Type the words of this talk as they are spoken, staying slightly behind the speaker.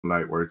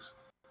night works.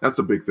 That's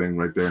the big thing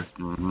right there.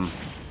 Mm-hmm.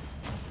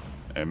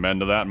 Amen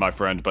to that, my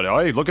friend. But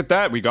hey, look at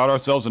that. We got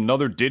ourselves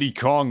another Diddy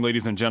Kong,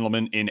 ladies and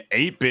gentlemen, in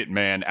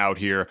 8BitMan out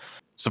here.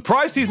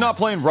 Surprised he's not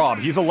playing Rob.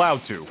 He's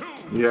allowed to.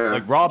 Yeah.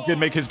 Like, Rob did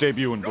make his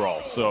debut in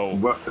Brawl, so...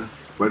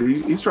 But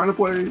he's trying to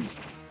play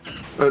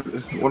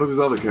one of his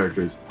other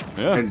characters.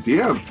 Yeah. And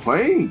DM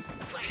playing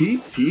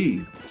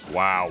PT.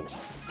 Wow.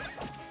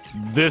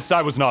 This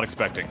I was not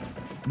expecting.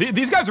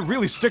 These guys are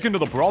really sticking to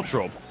the Brawl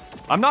trope.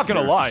 I'm not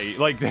gonna lie.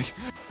 Like,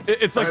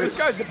 it's like this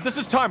guy... This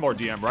is Time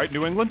RDM, right?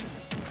 New England?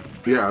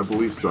 Yeah, I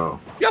believe so.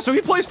 Yeah, so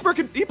he plays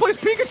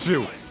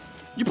Pikachu.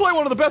 You play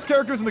one of the best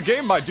characters in the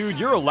game, my dude.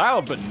 You're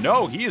allowed, but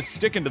no, he is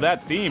sticking to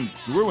that theme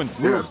through and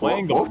through,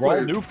 playing the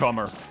Brawl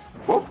newcomer.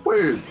 Both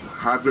players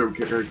have their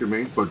character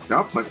mains, but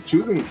not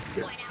choosing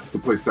to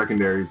play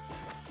secondaries.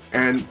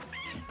 And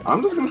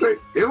I'm just gonna say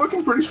they're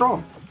looking pretty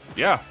strong.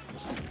 Yeah.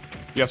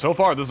 Yeah, so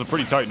far this is a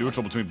pretty tight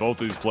neutral between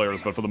both of these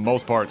players, but for the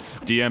most part,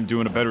 DM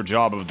doing a better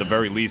job of, at the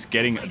very least,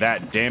 getting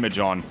that damage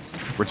on.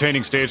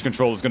 Retaining stage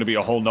control is going to be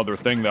a whole nother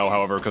thing, though,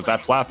 however, because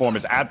that platform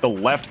is at the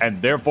left, and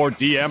therefore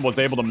DM was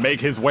able to make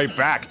his way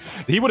back.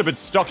 He would have been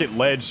stuck at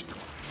ledge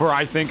for,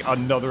 I think,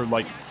 another,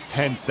 like,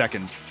 10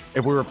 seconds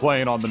if we were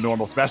playing on the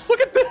normal Smash.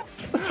 Look at this!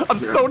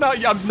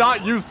 I'm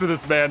not used to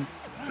this, man.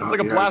 It's like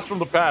a blast from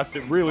the past.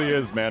 It really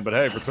is, man. But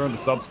hey, return to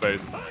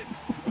Subspace,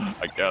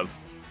 I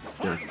guess.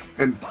 Yeah,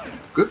 and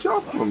good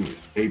job from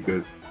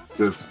 8-Bit,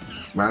 just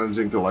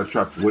managing to light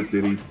trap with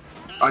Diddy.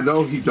 I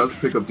know he does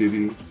pick up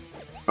Diddy,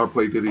 or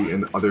play Diddy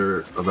in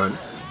other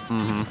events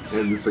in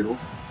the singles,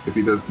 if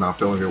he does not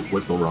filling it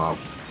with the Rob.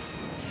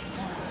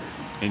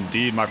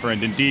 Indeed, my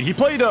friend, indeed. He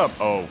played up.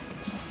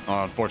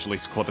 Unfortunately,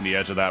 he's clipping the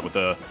edge of that with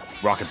the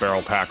rocket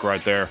barrel pack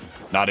right there.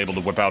 Not able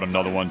to whip out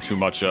another one. Too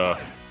much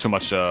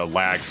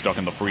lag stuck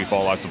in the free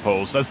fall, I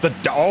suppose. That's the.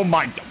 Oh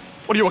my!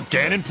 What are you, a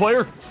Ganon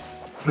player?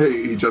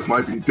 Hey, he just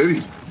might be.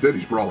 Diddy's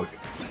brawling.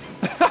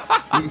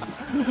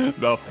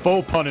 The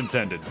full pun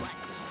intended.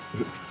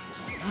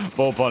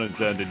 Full pun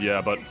intended,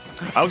 yeah, but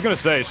I was gonna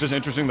say, it's just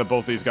interesting that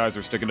both these guys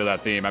are sticking to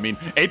that theme. I mean,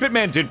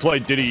 8BitMan did play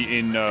Diddy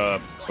in,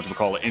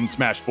 in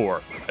Smash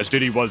 4, as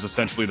Diddy was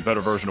essentially the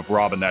better version of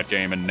Rob in that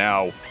game, and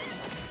now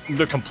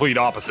the complete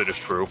opposite is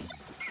true.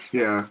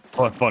 Yeah.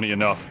 Funny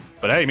enough.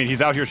 But hey, I mean, he's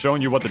out here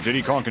showing you what the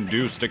Diddy Kong can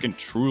do, sticking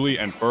truly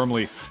and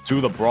firmly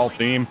to the Brawl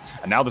theme.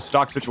 And now the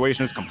stock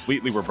situation is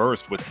completely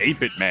reversed with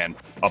 8BitMan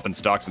up in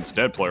stocks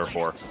instead, player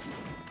 4.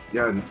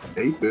 Yeah, and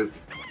 8-Bit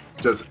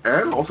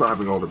and also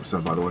having all the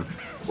percent, by the way.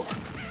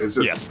 It's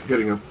just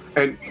hitting him.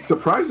 And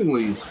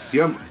surprisingly,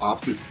 DM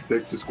opts to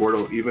stick to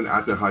Squirtle even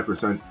at the high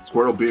percent.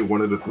 Squirtle being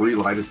one of the 3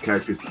 lightest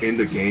characters in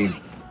the game.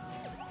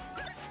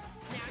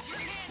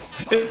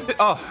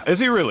 Is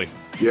he really?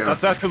 Yeah.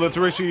 That's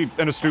actually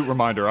an astute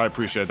reminder. I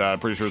appreciate that. I'm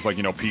pretty sure it's like,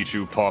 you know,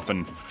 Pichu, Puff,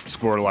 and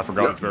Squirtle. I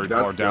forgot it's very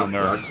far down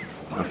there.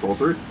 That's all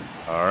 3.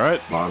 All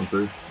right. Bottom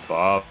 3.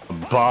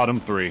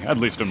 Bottom 3, at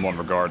least in one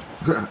regard.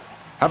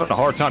 Having a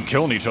hard time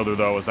killing each other,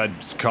 though, as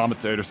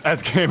commentators.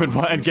 As Game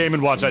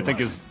 & Watch, I think,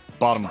 is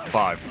bottom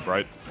 5,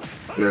 right?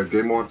 Yeah,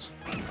 Game Watch.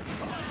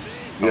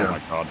 Yeah. Oh,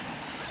 my God.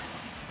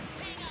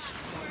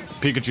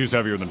 Pikachu's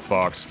heavier than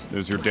Fox.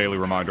 There's your daily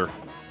reminder.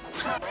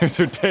 It's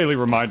a daily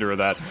reminder of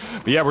that.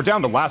 But yeah, we're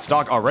down to last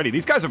stock already.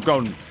 These guys have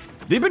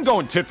they've been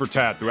going tit for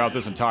tat throughout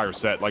this entire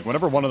set. Like,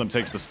 whenever one of them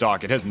takes the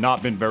stock, it has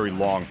not been very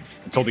long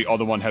until the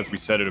other one has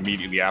reset it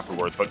immediately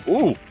afterwards. But,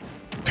 ooh,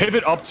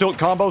 pivot up tilt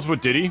combos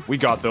with Diddy. We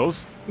got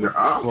those. Yeah,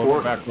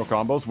 back throw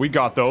combos. We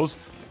got those.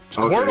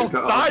 Squirtle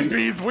side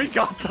Bs. We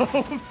got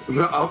those.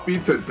 The up B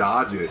to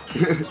dodge it.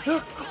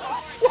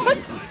 What?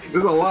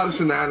 There's a lot of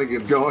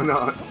shenanigans going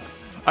on.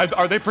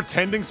 Are they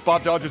pretending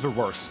spot dodges are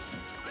worse?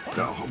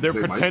 No, they're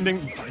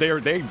pretending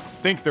they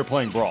think they're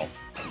playing Brawl.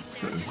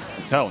 I'm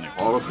telling you.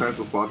 Auto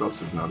cancel spot dodge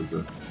does not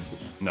exist.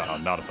 No,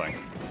 not a thing.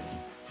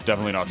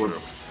 Definitely not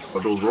true.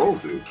 But those rolls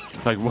do.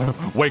 Like,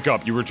 wake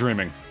up, you were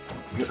dreaming.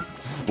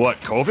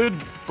 What,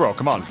 COVID? Bro,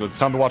 come on. It's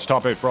time to watch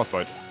Top 8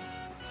 Frostbite.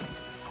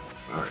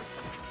 Alright.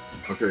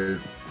 Okay,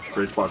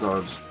 great spot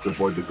dodge to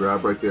avoid the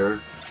grab right there.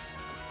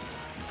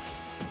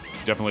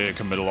 Definitely a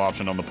committal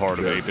option on the part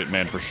of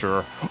 8BitMan for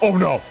sure. Oh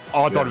no!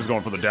 Oh, I thought he was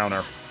going for the down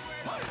air.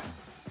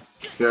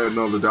 Yeah,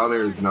 no, the down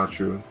air is not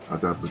true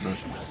at that percent.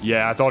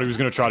 Yeah, I thought he was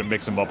going to try to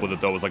mix him up with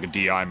it, though, as like a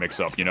DI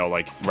mix-up, you know,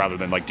 like, rather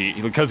than like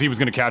because he was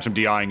going to catch him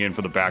DIing in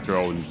for the back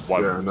throw, and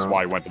that's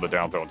why he went for the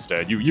down throw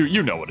instead.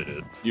 You know what it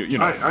is. You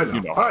know. I know.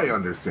 You know. I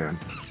understand.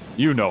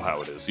 You know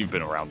how it is. You've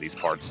been around these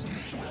parts.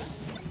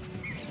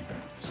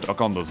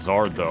 Stuck on the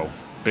Zard, though.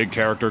 Big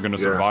character, going to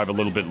survive a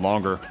little bit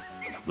longer.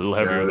 A little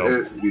heavier,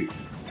 though.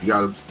 You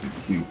gotta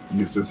be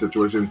used to the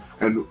situation.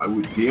 And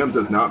DM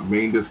does not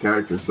main this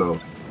character, so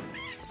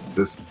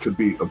this could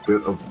be a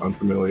bit of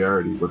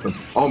unfamiliarity with him.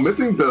 Oh,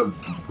 missing the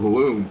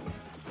balloon.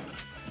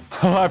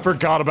 I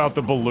forgot about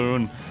the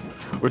balloon,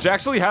 which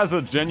actually has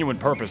a genuine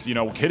purpose. You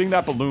know, hitting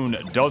that balloon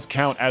does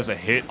count as a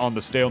hit on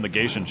the stale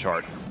negation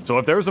chart. So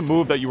if there's a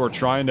move that you are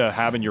trying to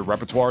have in your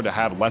repertoire to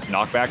have less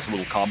knockbacks, a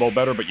little combo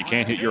better, but you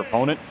can't hit your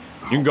opponent,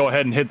 you can go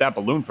ahead and hit that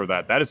balloon for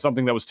that. That is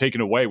something that was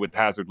taken away with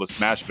Hazardless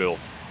Smashville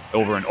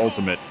over in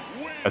Ultimate.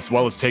 as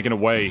well as taking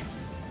away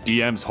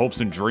DM's hopes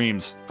and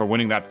dreams for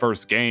winning that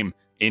first game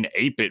in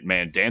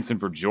 8BitMan. Dancing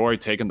for joy,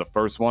 taking the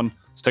first one.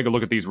 Let's take a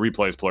look at these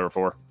replays, player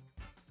 4.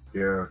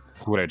 Yeah.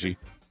 Reggie.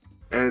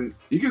 And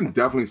you can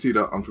definitely see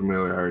the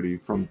unfamiliarity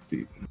from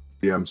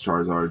DM's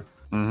Charizard.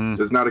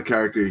 Just not a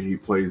character he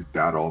plays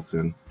that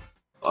often.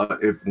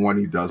 If when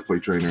he does play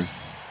trainer.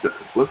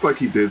 Looks like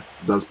he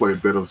does play a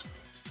bit of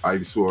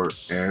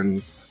Ivysaur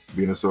and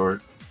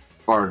Venusaur.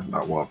 Or,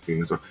 not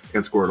Venusaur.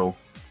 And Squirtle.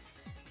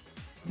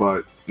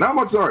 But not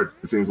much Zard,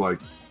 it seems like.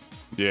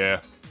 Yeah.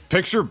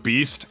 Picture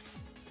Beast,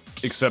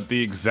 except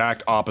the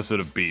exact opposite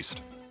of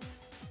Beast.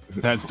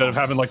 Instead of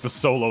having like the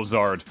solo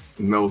Zard,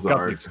 no Zard,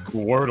 got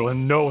Squirtle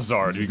and no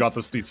Zard. You got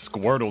these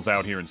Squirtles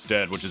out here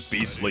instead, which is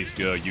Beast's least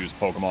used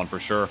Pokemon for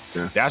sure.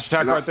 Yeah. Dash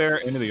attack right there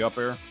into the up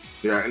air.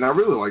 Yeah, and I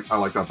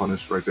like that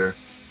punish right there,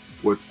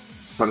 with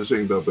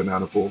punishing the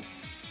banana pull,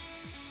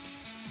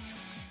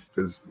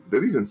 because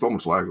Diddy's in so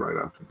much lag right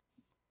after.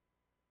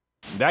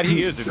 That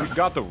he is. If you've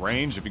got the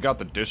range, if you got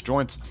the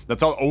disjoints,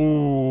 that's all.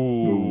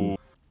 Oh,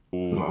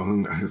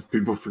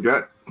 people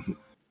forget.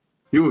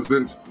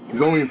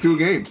 He's only in 2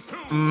 games.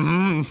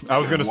 I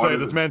was gonna say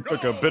this man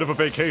took a bit of a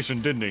vacation,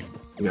 didn't he?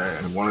 Yeah,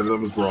 and one of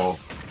them is Brawl.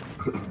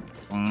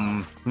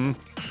 And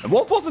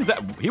Wolf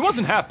he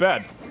wasn't half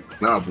bad.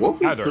 Nah,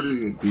 Wolf was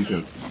pretty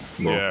decent.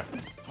 Yeah.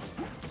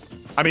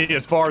 I mean,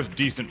 as far as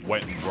decent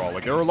went in Brawl,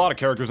 like there were a lot of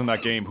characters in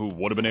that game who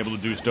would have been able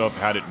to do stuff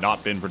had it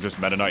not been for just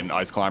Meta Knight and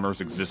Ice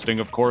Climbers existing,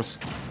 of course.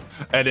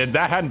 And if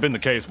that hadn't been the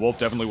case, Wolf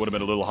definitely would have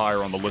been a little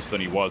higher on the list than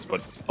he was.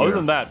 But other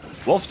than that,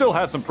 Wolf still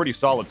had some pretty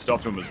solid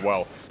stuff to him as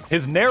well.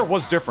 His Nair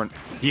was different.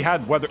 He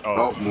had weather.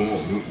 Oh,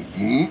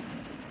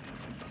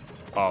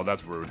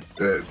 that's rude.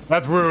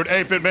 That's rude.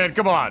 8BitMan,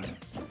 come on.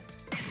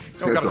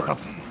 You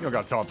don't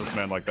gotta taunt this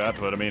man like that,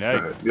 but I mean, hey.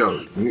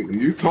 Yo,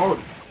 you taunt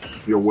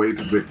your way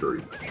to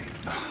victory.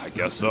 I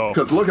guess so.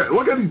 Because look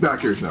at these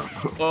back airs now.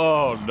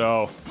 Oh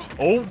no.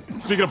 Oh,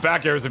 speaking of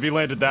back airs, if he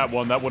landed that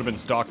one, that would have been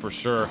stock for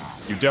sure.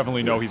 You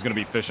definitely know he's going to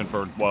be fishing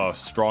for a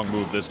strong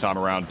move this time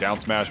around. Down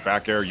smash,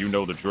 back air, you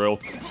know the drill.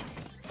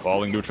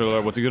 Falling neutral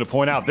air, what's he going to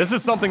point out? This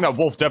is something that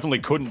Wolf definitely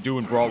couldn't do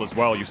in Brawl as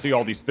well. You see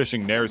all these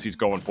fishing nairs he's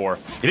going for.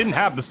 He didn't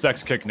have the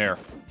sex kick nair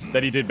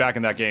that he did back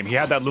in that game. He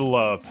had that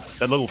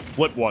little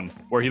flip one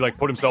where he like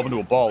put himself into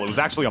a ball. It was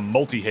actually a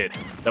multi-hit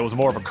that was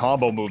more of a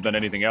combo move than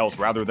anything else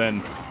rather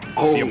than...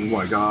 Oh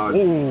my god.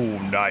 Oh,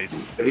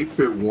 nice.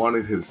 8-Bit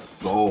wanted his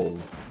soul.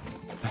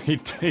 He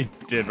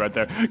did right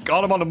there.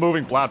 Got him on the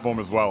moving platform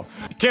as well.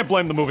 You can't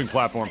blame the moving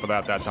platform for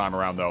that time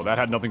around, though. That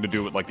had nothing to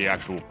do with, like, the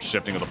actual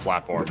shifting of the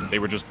platform. They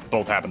were just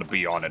both happened to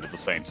be on it at the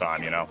same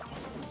time, you know?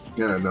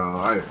 Yeah, no,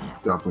 I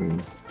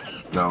definitely...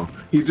 No.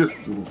 He just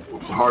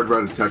hard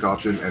right attack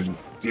option, and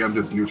DM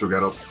just neutral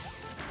get up.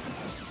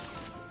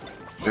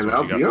 And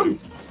now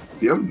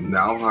DM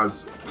now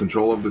has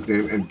control of this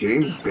game, and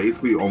game's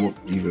basically almost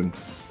even.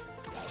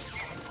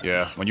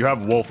 Yeah, when you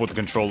have Wolf with the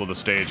control of the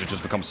stage, it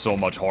just becomes so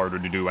much harder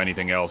to do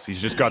anything else. He's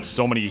just got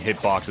so many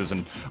hitboxes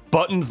and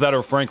buttons that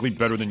are frankly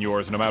better than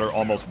yours, no matter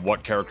almost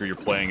what character you're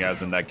playing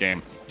as in that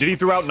game. Did he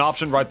throw out an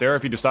option right there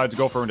if he decided to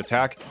go for an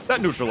attack?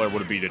 That neutral air would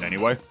have beat it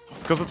anyway,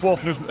 because it's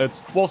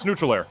Wolf's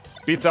neutral air.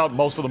 Beats out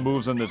most of the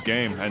moves in this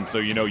game, and so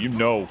you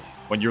know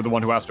when you're the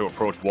one who has to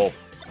approach Wolf,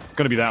 it's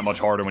going to be that much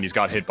harder when he's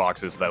got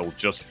hitboxes that'll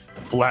just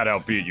flat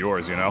out beat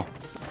yours, you know?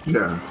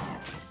 Yeah.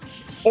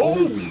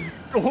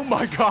 Oh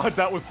my god,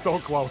 that was so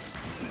close.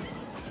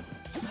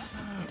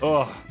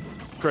 Oh,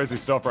 crazy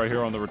stuff right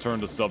here on the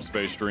Return to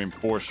Subspace stream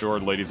for sure,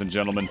 ladies and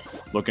gentlemen.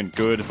 Looking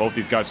good. Both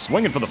these guys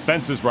swinging for the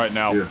fences right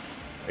now. Yeah.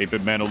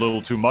 8BitMan a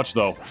little too much,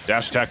 though.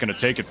 Dash attack gonna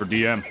take it for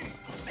DM.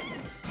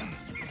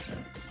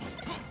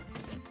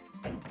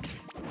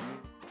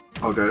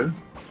 Okay.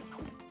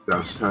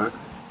 Dash attack.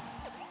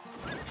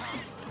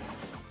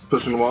 It's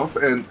pushing him off,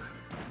 and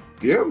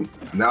DM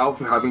now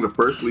having the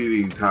first lead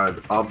he's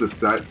had of the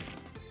set.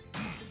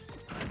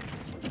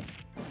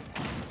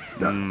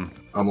 I'm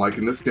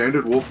liking this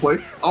standard Wolf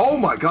play. Oh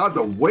my god,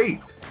 the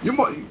weight!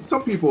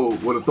 Some people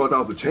would have thought that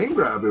was a chain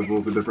grab if it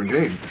was a different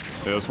game.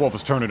 Yeah, this Wolf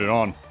is turning it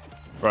on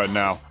right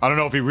now. I don't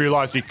know if he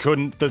realized he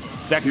couldn't the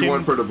second He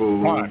went for the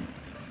balloon.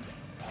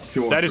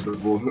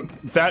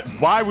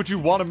 Why would you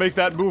want to make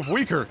that move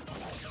weaker?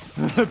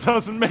 It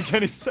doesn't make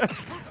any sense.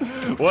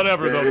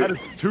 Whatever, though. That is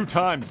 2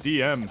 times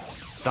DM.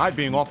 Side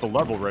being off the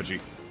level, Reggie.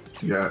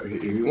 Yeah,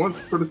 he went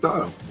for the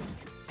style.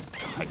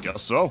 I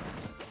guess so.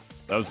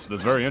 That's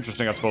very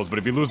interesting, I suppose. But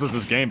if he loses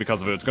this game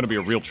because of it, it's going to be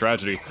a real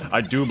tragedy.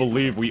 I do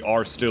believe we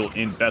are still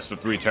in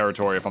best-of-3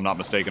 territory, if I'm not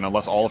mistaken,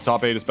 unless all of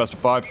top 8 is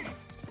best-of-5.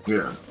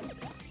 Yeah.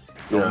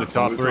 Only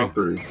top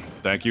 3.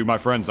 Thank you, my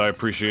friends. I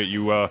appreciate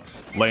you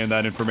laying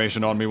that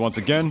information on me once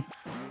again.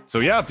 So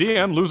yeah, if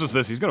DM loses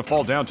this, he's going to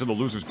fall down to the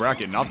loser's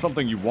bracket. Not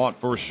something you want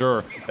for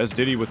sure, as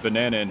Diddy with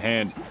banana in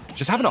hand.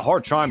 Just having a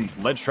hard time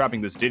ledge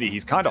trapping this Diddy.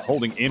 He's kind of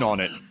holding in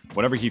on it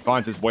whenever he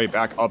finds his way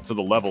back up to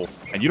the level.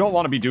 And you don't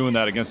want to be doing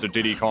that against a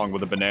Diddy Kong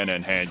with a banana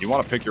in hand. You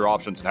want to pick your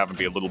options and have him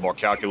be a little more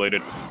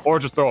calculated, or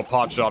just throw a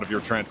pot shot of your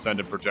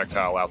transcendent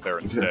projectile out there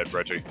instead,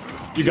 Reggie.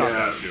 You got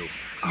that too.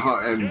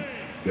 And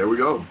there we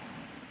go.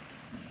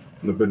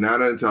 The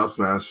banana and top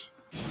smash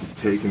is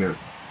taking it,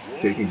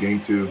 taking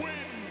game 2.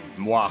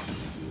 Mwah.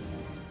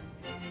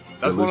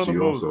 That's one of the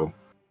moves. Also.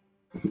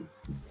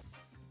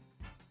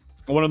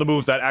 One of the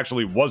moves that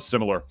actually was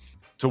similar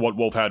to what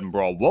Wolf had in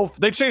Brawl. Wolf,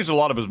 they changed a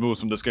lot of his moves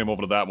from this game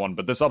over to that one,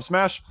 but this up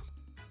smash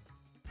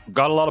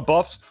got a lot of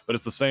buffs, but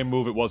it's the same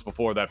move it was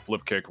before that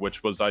flip kick,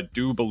 which was, I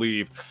do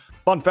believe,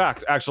 fun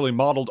fact, actually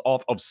modeled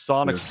off of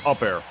Sonic's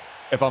up air,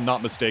 if I'm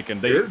not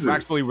mistaken. They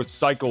actually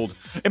recycled.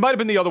 It might have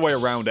been the other way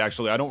around,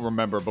 actually. I don't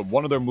remember, but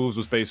one of their moves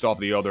was based off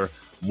the other.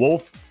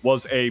 Wolf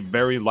was a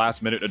very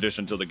last-minute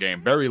addition to the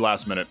game. Very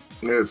last minute.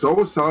 Yeah, so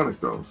was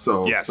Sonic, though.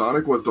 So yes.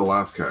 Sonic was the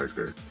last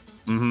character.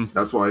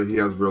 That's why he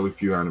has really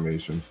few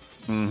animations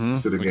to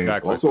the game.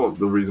 Also,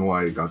 the reason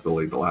why it got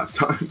delayed the last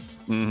time.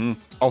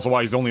 Also,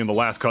 why he's only in the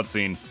last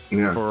cutscene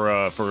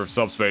for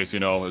Subspace,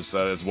 you know,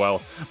 as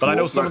well. But I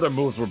know some of their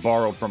moves were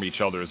borrowed from each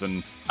other's,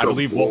 and I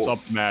believe Wolf's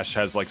up smash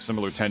has like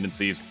similar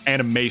tendencies,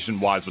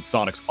 animation-wise, with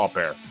Sonic's up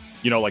air.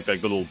 You know, like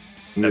that little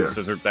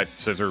scissor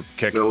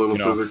kick. The little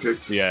scissor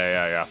kick.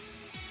 Yeah.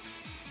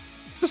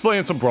 Just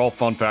laying some Brawl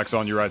fun facts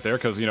on you right there,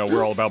 because you know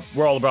we're all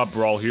about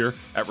Brawl here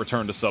at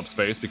Return to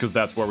Subspace, because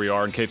that's where we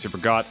are. In case you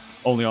forgot,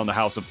 only on the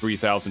House of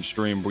 3000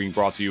 stream, being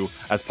brought to you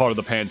as part of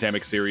the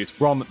Pandemic series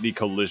from the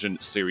Collision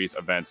series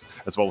events,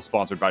 as well as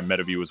sponsored by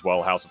MetaView as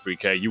well. House of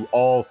 3K, you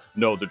all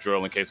know the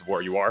drill in case of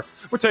where you are.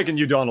 We're taking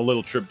you on a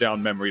little trip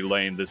down memory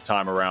lane this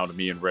time around.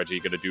 Me and Reggie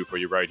gonna do for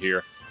you right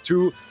here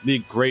to the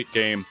great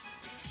game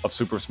of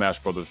Super Smash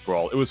Bros.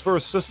 Brawl. It was for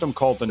a system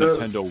called the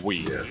Nintendo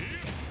Wii. Yeah.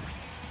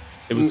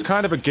 It was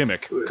kind of a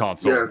gimmick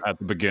console at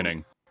the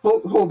beginning.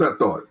 Hold that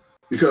thought,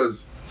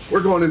 because we're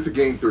going into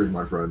game 3,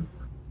 my friend.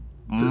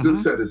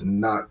 This set is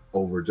not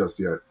over just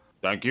yet.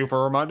 Thank you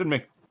for reminding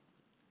me.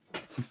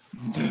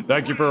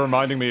 Thank you for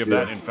reminding me of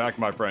that. In fact,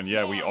 my friend,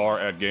 we are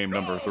at game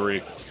number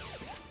 3.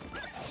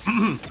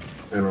 And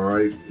all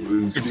right,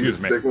 we see the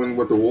stick one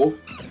with the Wolf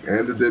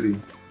and the Diddy.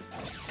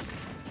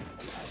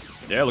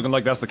 Yeah, looking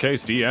like that's the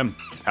case. DM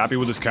happy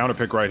with his counter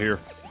pick right here.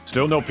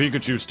 Still no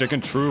Pikachu,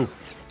 sticking true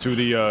to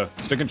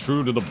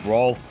the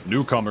Brawl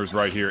newcomers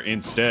right here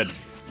instead.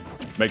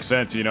 Makes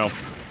sense, you know.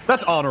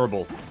 That's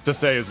honorable to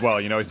say as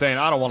well, you know. He's saying,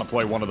 I don't want to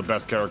play one of the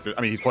best characters.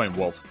 I mean, he's playing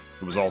Wolf,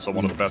 who was also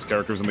one of the best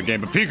characters in the game,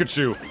 but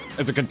Pikachu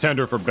is a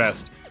contender for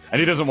best, and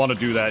he doesn't want to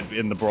do that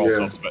in the Brawl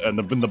in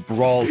the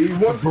Brawl. He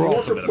wants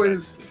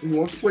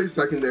to play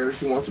secondaries.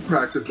 He wants to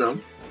practice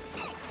them.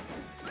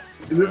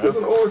 It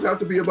doesn't always have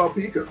to be about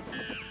Pika.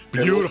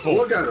 Beautiful.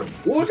 Look at him.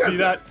 See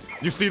that?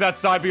 You see that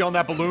side B on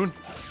that balloon?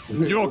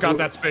 You don't got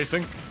that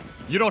spacing.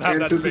 You don't have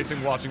that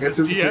spacing watching this.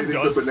 DM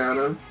does. The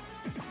banana.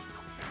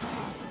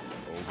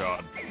 Oh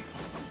god.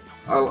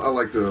 I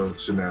like the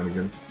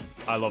shenanigans.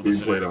 I love the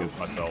shenanigans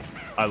myself.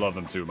 I love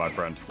them too, my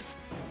friend.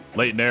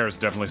 Late in air is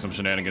definitely some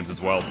shenanigans as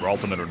well. For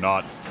ultimate or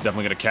not,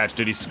 definitely gonna catch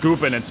Diddy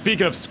scooping. And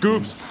speaking of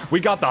scoops, we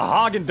got the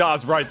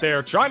Haagen-Dazs right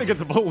there, trying to get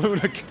the balloon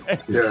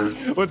again.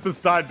 Yeah. With the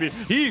side B.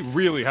 He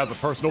really has a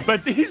personal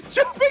vendetta. He's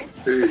jumping.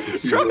 He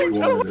really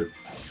wanted it.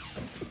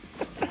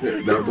 Yeah,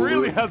 he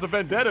really has a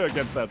vendetta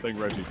against that thing,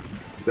 Reggie.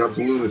 That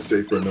balloon is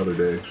safe for another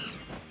day.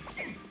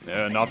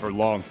 Yeah, not for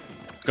long.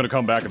 It's gonna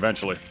come back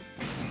eventually.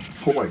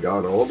 Oh my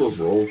god, all those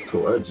rolls to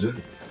ledge.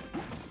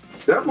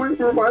 Definitely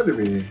reminded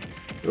me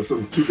of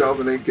some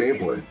 2008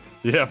 gameplay.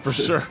 Yeah, for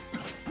sure.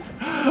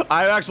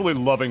 I'm actually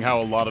loving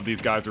how a lot of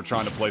these guys are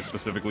trying to play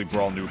specifically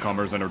Brawl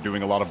newcomers and are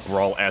doing a lot of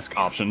Brawl-esque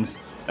options.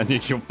 And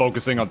you're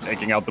focusing on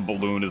taking out the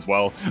balloon as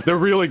well. They're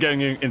really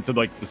getting into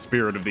like the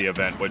spirit of the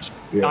event, which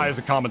I, as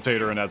a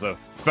commentator and as a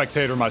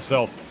spectator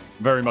myself,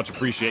 very much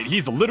appreciate.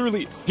 He's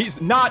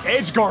not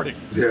edge guarding.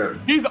 Yeah.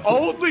 He's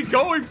only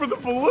going for the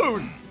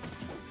balloon.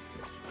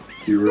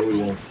 He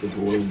really wants the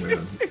balloon,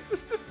 man.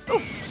 This is so...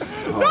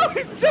 No,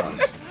 he's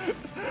dead.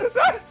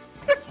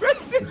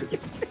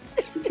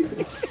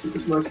 He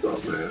just messed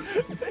up, man.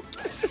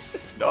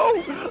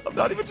 No, I'm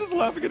not even just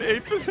laughing at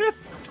 8BitMan.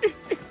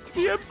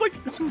 TM's like,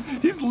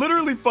 he's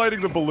literally fighting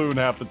the balloon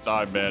half the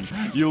time, man.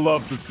 You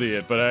love to see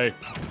it, but hey,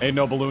 ain't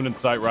no balloon in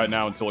sight right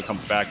now until it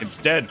comes back.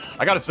 Instead,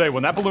 I gotta say,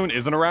 when that balloon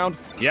isn't around,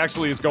 he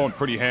actually is going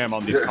pretty ham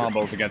on these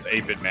combos against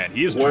 8BitMan.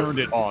 He has turned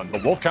it on. The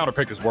Wolf counter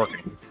pick is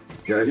working.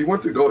 Yeah, he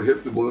went to go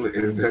hit the balloon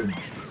and then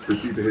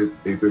proceed to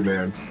hit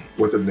 8BitMan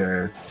with a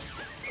nair.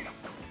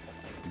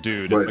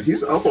 Dude. But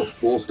he's up a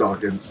full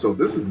stock, and so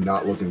this is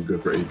not looking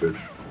good for 8-Bit.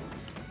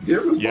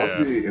 DM is about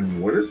to be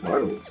in winners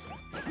finals.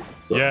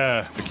 So.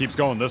 Yeah, if it keeps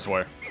going this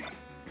way.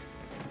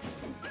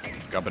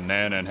 He's got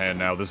banana in hand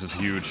now. This is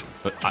huge.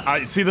 But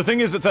I see, the thing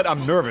is that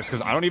I'm nervous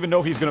because I don't even know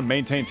if he's going to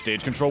maintain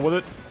stage control with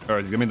it. Or,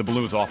 I mean, the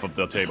balloon's off of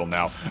the table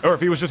now. Or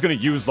if he was just going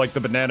to use, like, the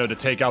banana to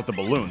take out the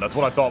balloon. That's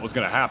what I thought was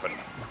going to happen.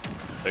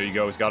 There you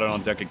go, he's got it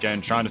on deck again,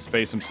 trying to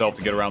space himself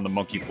to get around the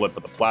monkey flip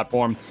of the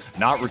platform,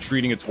 not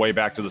retreating its way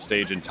back to the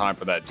stage in time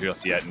for that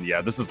just yet. And yeah,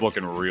 this is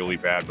looking really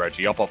bad,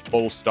 Reggie. Up a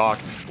full stock,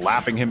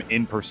 lapping him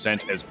in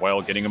percent as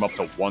well, getting him up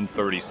to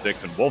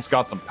 136. And Wolf's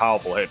got some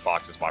powerful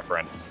hitboxes, my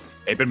friend.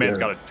 8BitMan's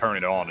got to turn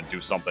it on and do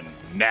something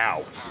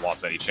now if he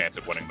wants any chance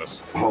at winning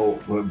this. Oh,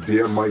 well,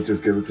 DM might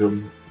just give it to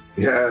him.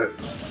 Yeah,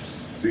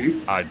 see?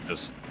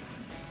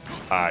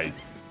 I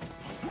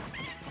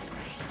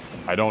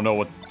don't know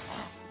what.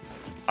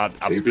 I'm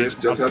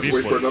just has to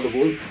wait for another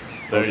blue.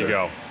 There you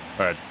go.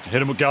 All right,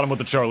 got him with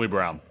the Charlie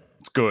Brown.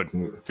 It's good.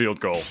 Field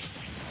goal.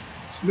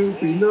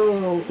 Snoopy,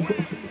 no.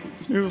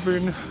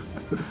 Snoopy.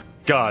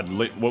 God,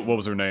 what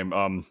was her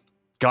name?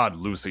 God,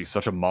 Lucy,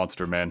 such a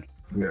monster, man.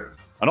 Yeah.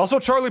 And also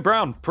Charlie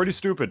Brown, pretty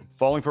stupid,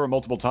 falling for it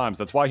multiple times.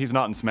 That's why he's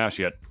not in Smash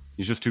yet.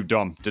 He's just too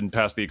dumb. Didn't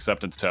pass the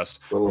acceptance test.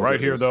 Well, right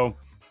here, though.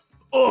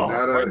 Oh,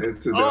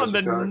 on the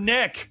attack.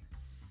 neck.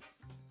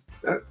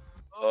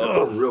 That's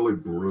a really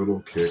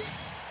brutal kick.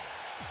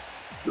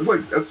 It's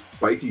like, that's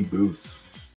spiky boots.